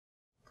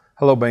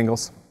Hello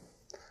Bengals.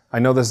 I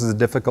know this is a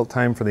difficult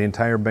time for the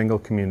entire Bengal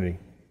community.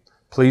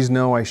 Please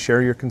know I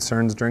share your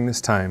concerns during this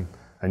time,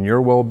 and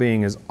your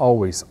well-being is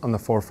always on the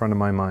forefront of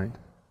my mind.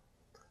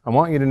 I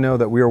want you to know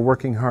that we are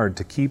working hard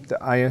to keep the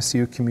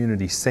ISU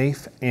community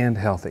safe and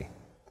healthy.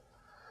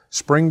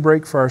 Spring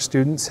break for our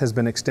students has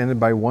been extended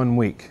by 1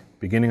 week,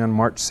 beginning on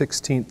March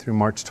 16th through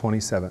March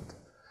 27th.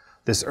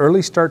 This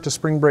early start to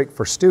spring break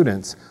for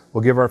students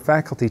will give our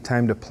faculty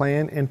time to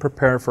plan and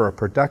prepare for a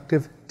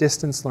productive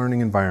distance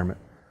learning environment.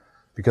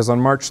 Because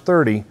on March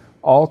 30,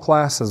 all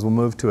classes will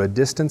move to a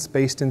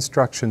distance-based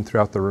instruction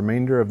throughout the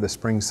remainder of the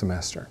spring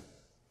semester.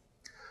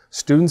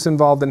 Students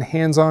involved in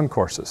hands-on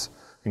courses,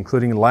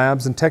 including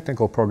labs and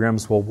technical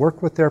programs, will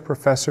work with their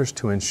professors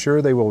to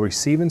ensure they will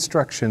receive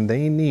instruction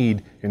they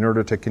need in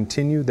order to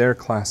continue their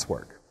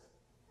classwork.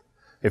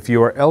 If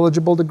you are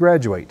eligible to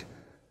graduate,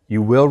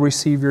 you will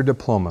receive your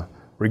diploma.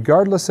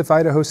 Regardless if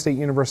Idaho State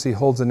University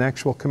holds an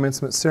actual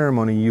commencement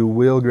ceremony, you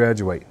will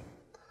graduate.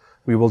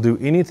 We will do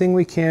anything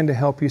we can to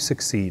help you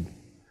succeed.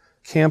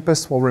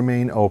 Campus will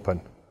remain open.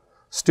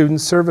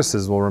 Student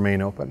services will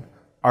remain open.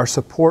 Our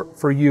support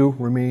for you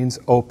remains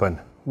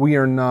open. We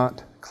are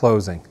not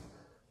closing.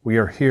 We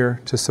are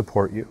here to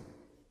support you.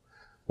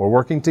 We're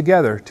working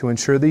together to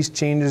ensure these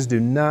changes do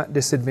not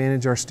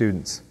disadvantage our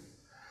students.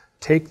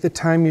 Take the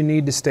time you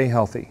need to stay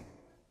healthy.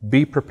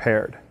 Be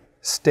prepared.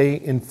 Stay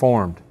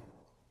informed.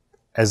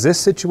 As this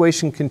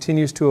situation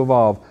continues to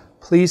evolve,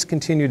 please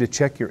continue to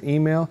check your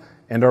email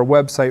and our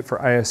website for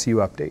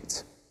ISU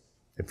updates.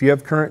 If you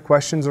have current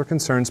questions or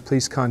concerns,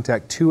 please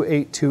contact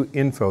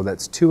 282-INFO.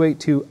 That's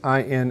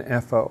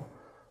 282-INFO.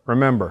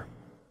 Remember,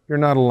 you're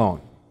not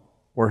alone.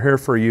 We're here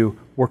for you.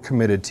 We're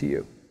committed to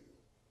you.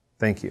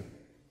 Thank you.